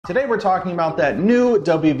Today we're talking about that new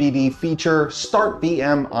WVD feature,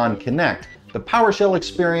 StartVMOnConnect. The PowerShell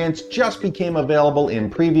experience just became available in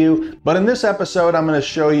preview, but in this episode I'm going to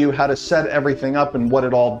show you how to set everything up and what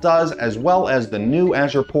it all does, as well as the new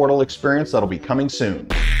Azure portal experience that'll be coming soon.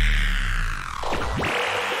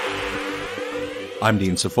 I'm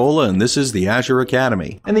Dean Cifola, and this is the Azure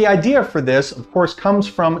Academy. And the idea for this, of course, comes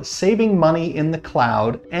from saving money in the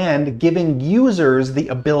cloud and giving users the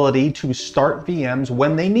ability to start VMs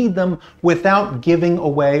when they need them without giving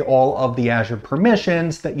away all of the Azure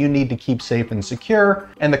permissions that you need to keep safe and secure.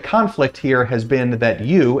 And the conflict here has been that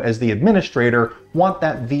you, as the administrator, want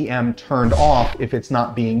that VM turned off if it's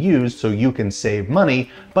not being used so you can save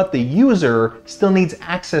money, but the user still needs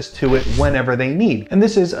access to it whenever they need. And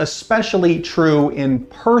this is especially true in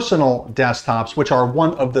personal desktops, which are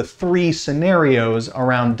one of the three scenarios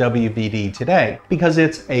around WVD today, because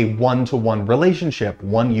it's a one-to-one relationship,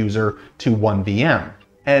 one user to one VM.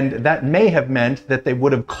 And that may have meant that they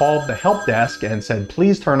would have called the help desk and said,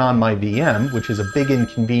 please turn on my VM, which is a big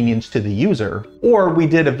inconvenience to the user. Or we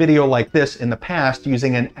did a video like this in the past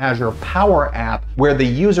using an Azure Power App where the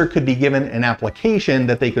user could be given an application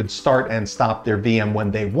that they could start and stop their VM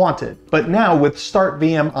when they wanted. But now with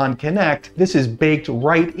StartVMOnConnect, this is baked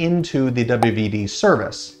right into the WVD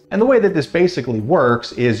service. And the way that this basically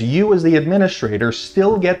works is you as the administrator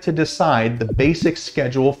still get to decide the basic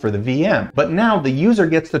schedule for the VM. But now the user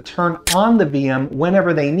gets to turn on the VM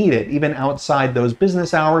whenever they need it, even outside those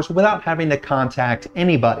business hours, without having to contact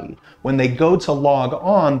anybody. When they go to log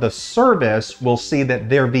on, the service will see that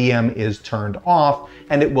their VM is turned off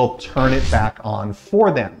and it will turn it back on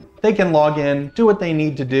for them. They can log in, do what they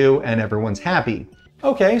need to do, and everyone's happy.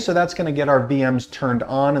 Okay, so that's going to get our VMs turned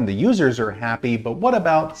on and the users are happy, but what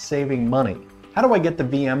about saving money? How do I get the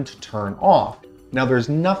VM to turn off? Now, there's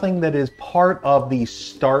nothing that is part of the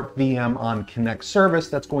StartVMOnConnect service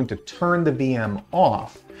that's going to turn the VM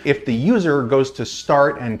off. If the user goes to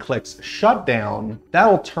start and clicks shutdown,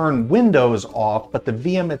 that'll turn Windows off, but the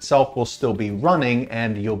VM itself will still be running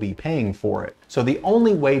and you'll be paying for it. So the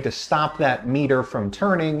only way to stop that meter from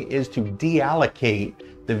turning is to deallocate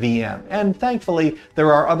the VM. And thankfully,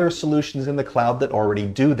 there are other solutions in the cloud that already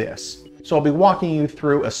do this. So I'll be walking you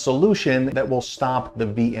through a solution that will stop the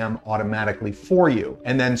VM automatically for you.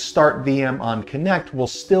 And then StartVMOnConnect will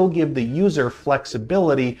still give the user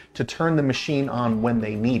flexibility to turn the machine on when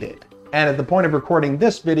they need it. And at the point of recording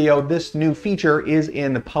this video, this new feature is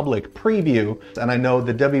in public preview. And I know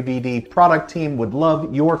the WVD product team would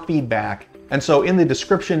love your feedback. And so in the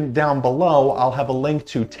description down below, I'll have a link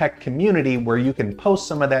to Tech Community where you can post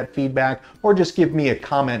some of that feedback or just give me a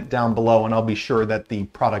comment down below and I'll be sure that the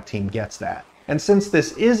product team gets that. And since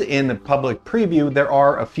this is in public preview, there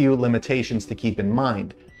are a few limitations to keep in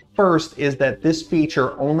mind. First is that this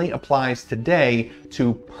feature only applies today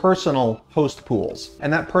to personal host pools.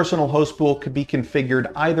 And that personal host pool could be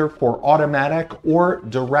configured either for automatic or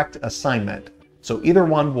direct assignment. So either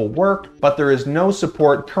one will work, but there is no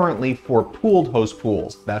support currently for pooled host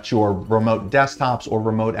pools. That's your remote desktops or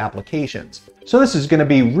remote applications. So this is going to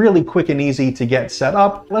be really quick and easy to get set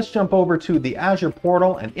up. Let's jump over to the Azure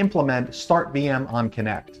portal and implement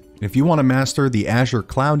StartVMOnConnect. If you want to master the Azure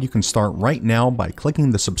cloud, you can start right now by clicking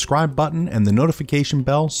the subscribe button and the notification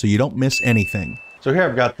bell so you don't miss anything. So here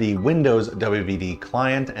I've got the Windows WVD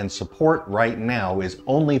client, and support right now is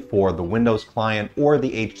only for the Windows client or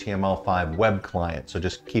the HTML5 web client, so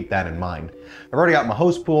just keep that in mind. I've already got my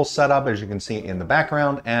host pool set up, as you can see in the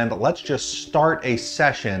background, and let's just start a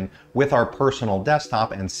session with our personal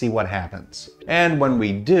desktop and see what happens. And when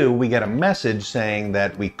we do, we get a message saying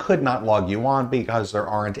that we could not log you on because there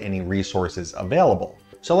aren't any resources available.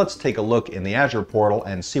 So let's take a look in the Azure portal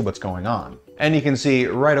and see what's going on. And you can see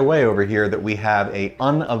right away over here that we have an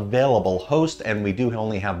unavailable host, and we do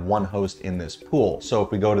only have one host in this pool. So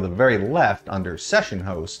if we go to the very left under session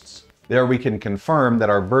hosts, there we can confirm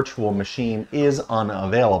that our virtual machine is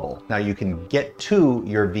unavailable. Now you can get to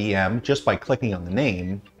your VM just by clicking on the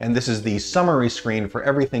name. And this is the summary screen for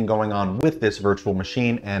everything going on with this virtual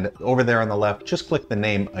machine. And over there on the left, just click the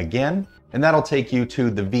name again. And that'll take you to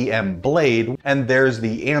the VM blade, and there's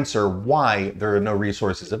the answer why there are no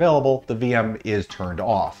resources available. The VM is turned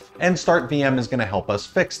off. And StartVM is going to help us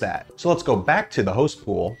fix that. So let's go back to the host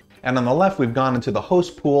pool. And on the left, we've gone into the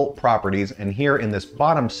host pool properties, and here in this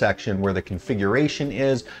bottom section where the configuration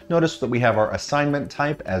is, notice that we have our assignment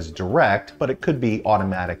type as direct, but it could be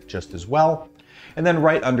automatic just as well. And then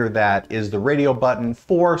right under that is the radio button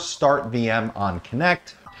for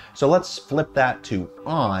StartVMOnConnect. So let's flip that to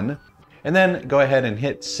on. And then go ahead and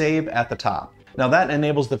hit save at the top. Now that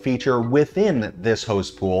enables the feature within this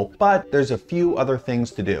host pool, but there's a few other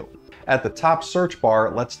things to do. At the top search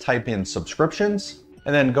bar, let's type in subscriptions,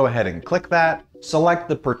 and then go ahead and click that. Select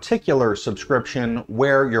the particular subscription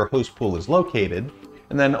where your host pool is located.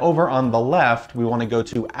 And then over on the left, we want to go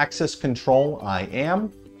to Access Control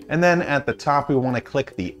IAM. And then at the top, we want to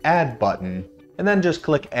click the Add button, and then just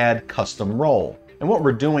click Add Custom Role. And what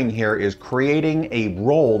we're doing here is creating a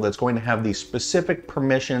role that's going to have the specific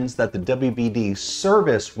permissions that the WVD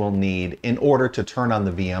service will need in order to turn on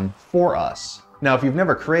the VM for us. Now, if you've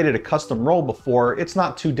never created a custom role before, it's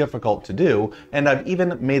not too difficult to do, and I've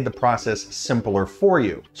even made the process simpler for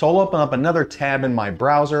you. So I'll open up another tab in my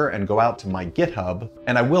browser and go out to my GitHub,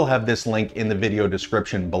 and I will have this link in the video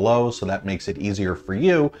description below, so that makes it easier for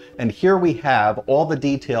you. And here we have all the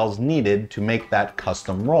details needed to make that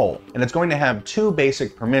custom role. And it's going to have two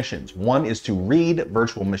basic permissions. One is to read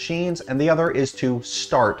virtual machines, and the other is to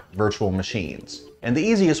start virtual machines. And the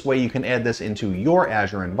easiest way you can add this into your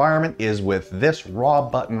Azure environment is with this raw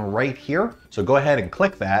button right here. So go ahead and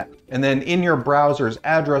click that. And then in your browser's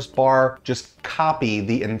address bar, just copy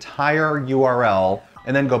the entire URL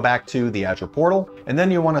and then go back to the Azure portal. And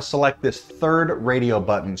then you want to select this third radio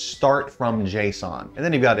button, Start from JSON. And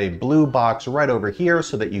then you've got a blue box right over here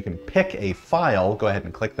so that you can pick a file. Go ahead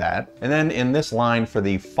and click that. And then in this line for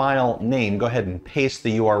the file name, go ahead and paste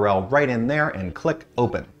the URL right in there and click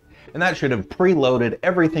Open. And that should have preloaded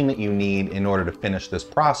everything that you need in order to finish this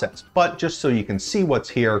process. But just so you can see what's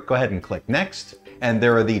here, go ahead and click Next. And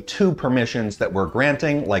there are the two permissions that we're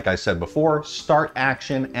granting, like I said before, Start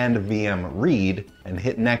Action and VM Read, and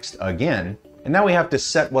hit Next again. And now we have to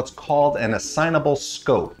set what's called an assignable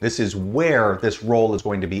scope. This is where this role is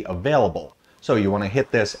going to be available. So you want to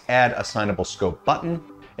hit this Add Assignable Scope button.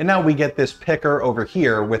 And now we get this picker over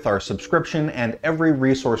here with our subscription and every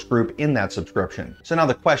resource group in that subscription. So now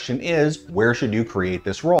the question is, where should you create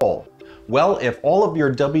this role? Well, if all of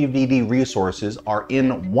your WVD resources are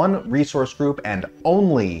in one resource group and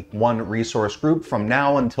only one resource group from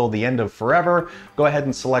now until the end of forever, go ahead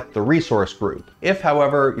and select the resource group. If,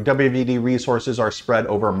 however, your WVD resources are spread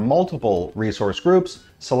over multiple resource groups,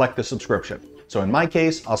 select the subscription. So in my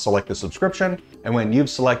case, I'll select the subscription, and when you've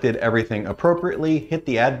selected everything appropriately, hit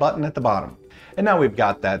the Add button at the bottom. And now we've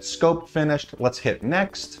got that scope finished. Let's hit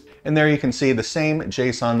Next. And there you can see the same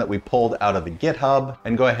JSON that we pulled out of the GitHub,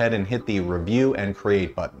 and go ahead and hit the Review and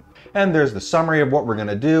Create button. And there's the summary of what we're going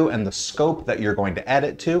to do and the scope that you're going to add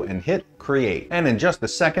it to, and hit Create. And in just a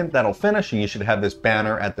second, that'll finish, and you should have this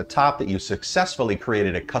banner at the top that you successfully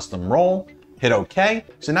created a custom role. Hit OK.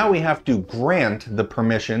 So now we have to grant the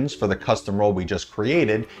permissions for the custom role we just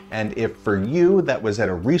created. And if for you that was at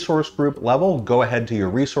a resource group level, go ahead to your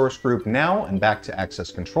resource group now and back to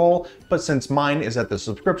access control. But since mine is at the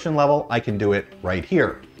subscription level, I can do it right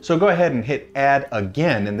here. So go ahead and hit Add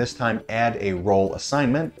again, and this time add a role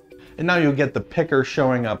assignment. And now you'll get the picker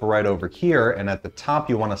showing up right over here. And at the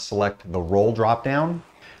top, you want to select the role dropdown.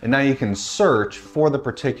 And now you can search for the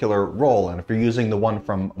particular role. And if you're using the one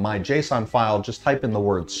from my JSON file, just type in the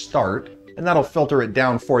word start, and that'll filter it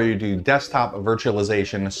down for you to desktop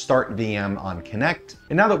virtualization, StartVMOnConnect.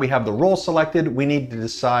 And now that we have the role selected, we need to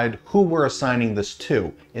decide who we're assigning this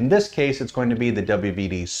to. In this case, it's going to be the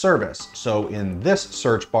WVD service. So in this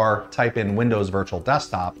search bar, type in Windows Virtual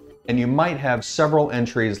Desktop. And you might have several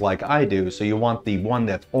entries like I do, so you want the one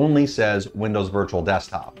that only says Windows Virtual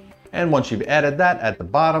Desktop. And once you've added that at the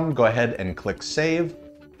bottom, go ahead and click Save.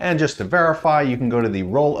 And just to verify, you can go to the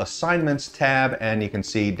Role Assignments tab, and you can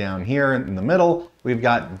see down here in the middle, we've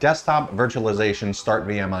got Desktop Virtualization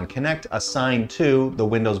StartVMOnConnect assigned to the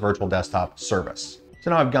Windows Virtual Desktop service. So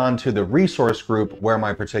now I've gone to the resource group where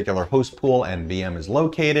my particular host pool and VM is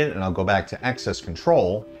located, and I'll go back to Access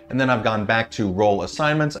Control. And then I've gone back to Role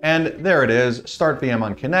Assignments, and there it is,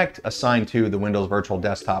 StartVMOnConnect assigned to the Windows Virtual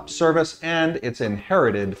Desktop service, and it's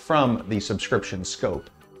inherited from the subscription scope.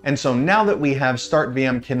 And so now that we have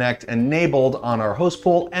StartVMOnConnect enabled on our host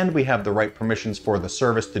pool and we have the right permissions for the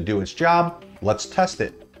service to do its job, let's test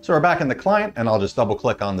it. So we're back in the client, and I'll just double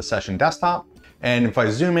click on the session desktop. And if I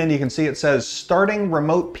zoom in, you can see it says starting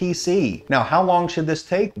remote PC. Now, how long should this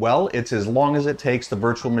take? Well, it's as long as it takes the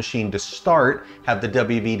virtual machine to start, have the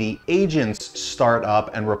WVD agents start up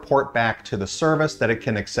and report back to the service that it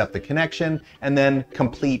can accept the connection, and then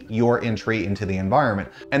complete your entry into the environment.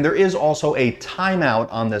 And there is also a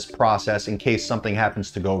timeout on this process in case something happens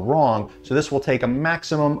to go wrong. So this will take a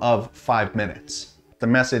maximum of 5 minutes. the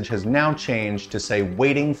message has now changed to say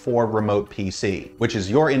waiting for remote PC, which is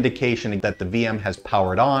your indication that the VM has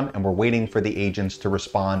powered on and we're waiting for the agents to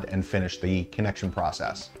respond and finish the connection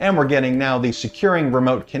process. And we're getting now the securing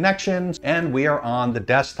remote connections, and we are on the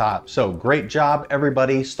desktop. So great job,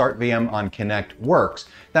 everybody. StartVMOnConnect works.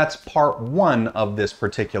 That's part one of this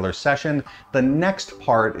particular session. The next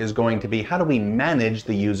part is going to be how do we manage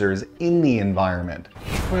the users in the environment.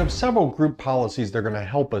 We have several group policies that are going to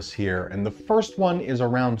help us here, and the first one is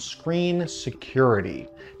around screen security.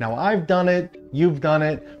 Now, I've done it, you've done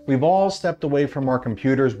it, we've all stepped away from our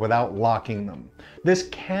computers without locking them. This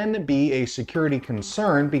can be a security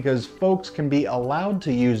concern because folks can be allowed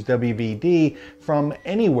to use WVD from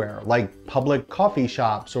anywhere, like public coffee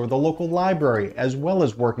shops or the local library, as well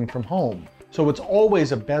as working from home. So it's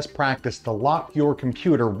always a best practice to lock your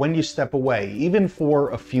computer when you step away, even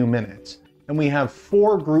for a few minutes. And we have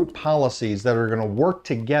 4 group policies that are going to work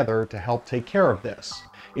together to help take care of this.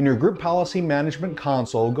 In your Group Policy Management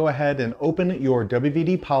console, go ahead and open your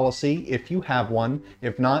WVD policy if you have one.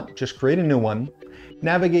 If not, just create a new one.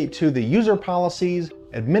 Navigate to the User Policies,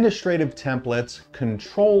 Administrative Templates,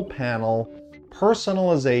 Control Panel,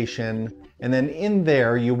 Personalization, and then in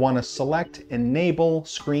there you want to select Enable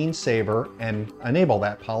Screensaver and enable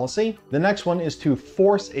that policy. The next one is to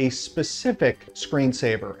force a specific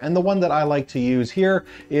screensaver, and the one that I like to use here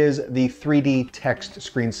is the 3D text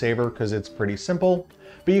screensaver because it's pretty simple.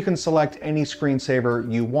 But you can select any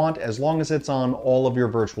screensaver you want as long as it's on all of your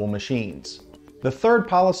virtual machines. The third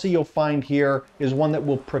policy you'll find here is one that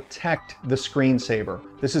will protect the screensaver.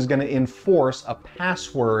 This is going to enforce a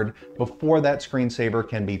password before that screensaver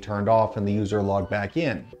can be turned off and the user log back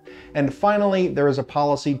in. And finally, there is a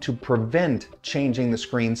policy to prevent changing the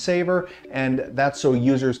screensaver, and that's so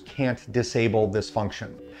users can't disable this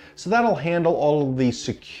function. So that'll handle all of the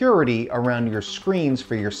security around your screens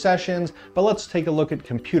for your sessions, but let's take a look at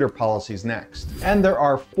computer policies next. And there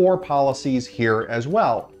are 4 policies here as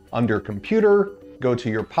well. Under Computer, go to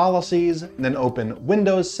your policies, then open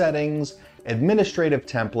Windows Settings, Administrative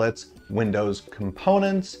Templates, Windows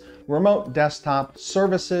Components, Remote Desktop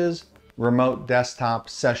Services, Remote Desktop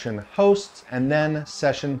Session Hosts, and then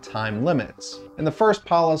Session Time Limits. And the first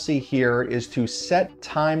policy here is to set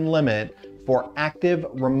time limit for active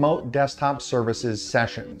remote desktop services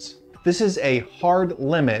sessions. This is a hard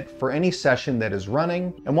limit for any session that is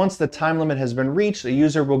running, and once the time limit has been reached, a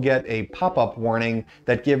user will get a pop-up warning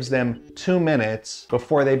that gives them 2 minutes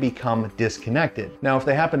before they become disconnected. Now, if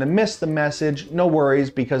they happen to miss the message, no worries,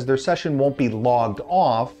 because their session won't be logged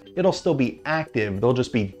off. It'll still be active, they'll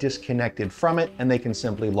just be disconnected from it, and they can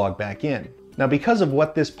simply log back in. Now, because of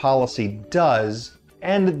what this policy does,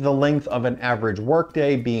 and the length of an average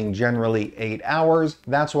workday being generally 8 hours,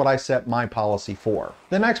 that's what I set my policy for.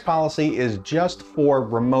 The next policy is just for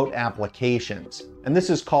remote applications, and this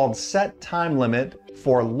is called Set Time Limit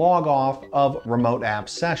for Log Off of Remote App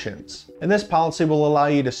Sessions. And this policy will allow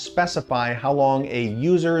you to specify how long a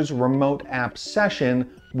user's remote app session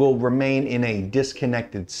will remain in a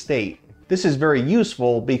disconnected state. This is very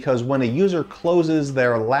useful because when a user closes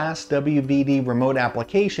their last WVD remote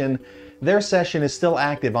application, their session is still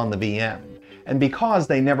active on the VM. And because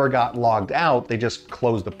they never got logged out, they just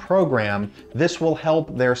closed the program, this will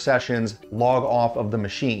help their sessions log off of the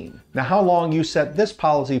machine. Now, how long you set this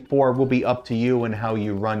policy for will be up to you and how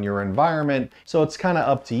you run your environment, so it's kind of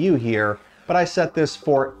up to you here. But I set this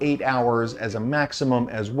for 8 hours as a maximum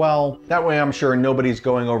as well. That way I'm sure nobody's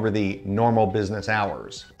going over the normal business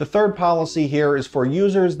hours. The third policy here is for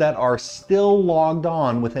users that are still logged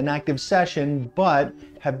on with an active session, but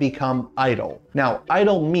have become idle. Now,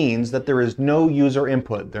 idle means that there is no user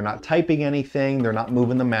input. They're not typing anything, they're not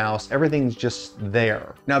moving the mouse, everything's just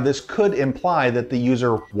there. Now, this could imply that the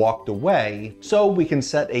user walked away, so we can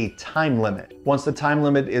set a time limit. Once the time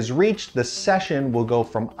limit is reached, the session will go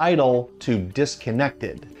from idle to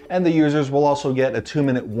disconnected. And the users will also get a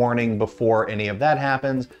 2-minute warning before any of that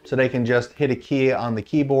happens, so they can just hit a key on the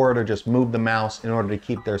keyboard or just move the mouse in order to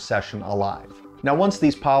keep their session alive. Now, once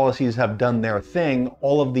these policies have done their thing,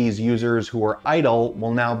 all of these users who are idle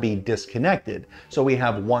will now be disconnected. So we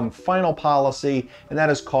have one final policy, and that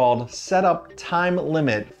is called Set Up Time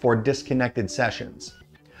Limit for Disconnected Sessions.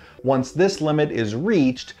 Once this limit is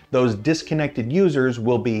reached, those disconnected users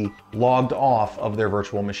will be logged off of their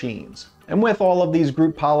virtual machines. And with all of these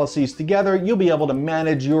group policies together, you'll be able to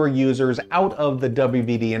manage your users out of the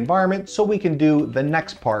WVD environment so we can do the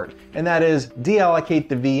next part, and that is deallocate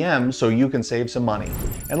the VM so you can save some money.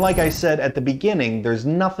 And like I said at the beginning, there's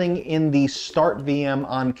nothing in the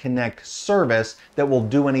StartVMOnConnect service that will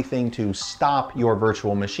do anything to stop your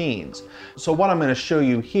virtual machines. So what I'm going to show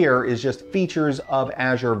you here is just features of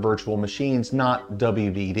Azure virtual machines, not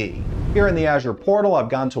WVD. Here in the Azure portal, I've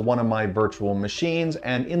gone to one of my virtual machines,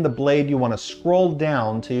 and in the blade, you want to scroll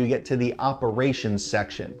down till you get to the operations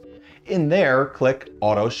section. In there, click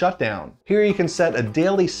Auto Shutdown. Here you can set a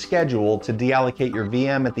daily schedule to deallocate your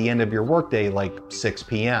VM at the end of your workday, like 6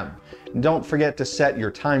 p.m. And don't forget to set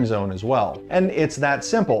your time zone as well. And it's that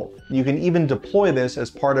simple. You can even deploy this as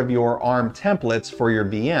part of your ARM templates for your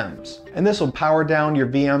VMs. And this will power down your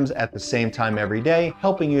VMs at the same time every day,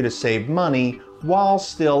 helping you to save money while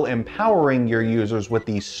still empowering your users with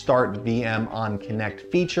the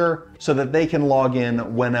StartVMOnConnect feature so that they can log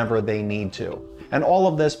in whenever they need to. And all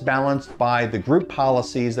of this balanced by the group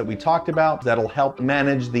policies that we talked about that'll help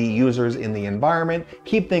manage the users in the environment,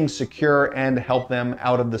 keep things secure, and help them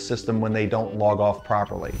out of the system when they don't log off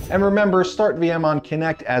properly. And remember,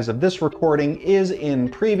 StartVMOnConnect, as of this recording, is in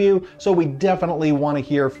preview, so we definitely want to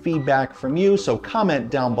hear feedback from you. So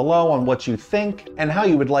comment down below on what you think and how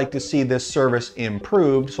you would like to see this service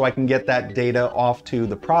improved so I can get that data off to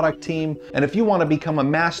the product team. And if you want to become a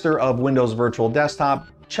master of Windows Virtual Desktop,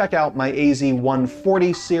 check out my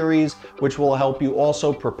AZ140 series, which will help you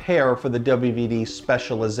also prepare for the WVD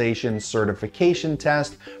Specialization Certification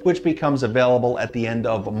Test, which becomes available at the end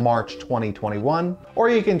of March 2021. Or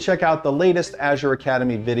you can check out the latest Azure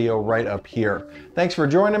Academy video right up here. Thanks for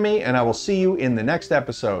joining me, and I will see you in the next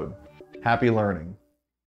episode. Happy learning.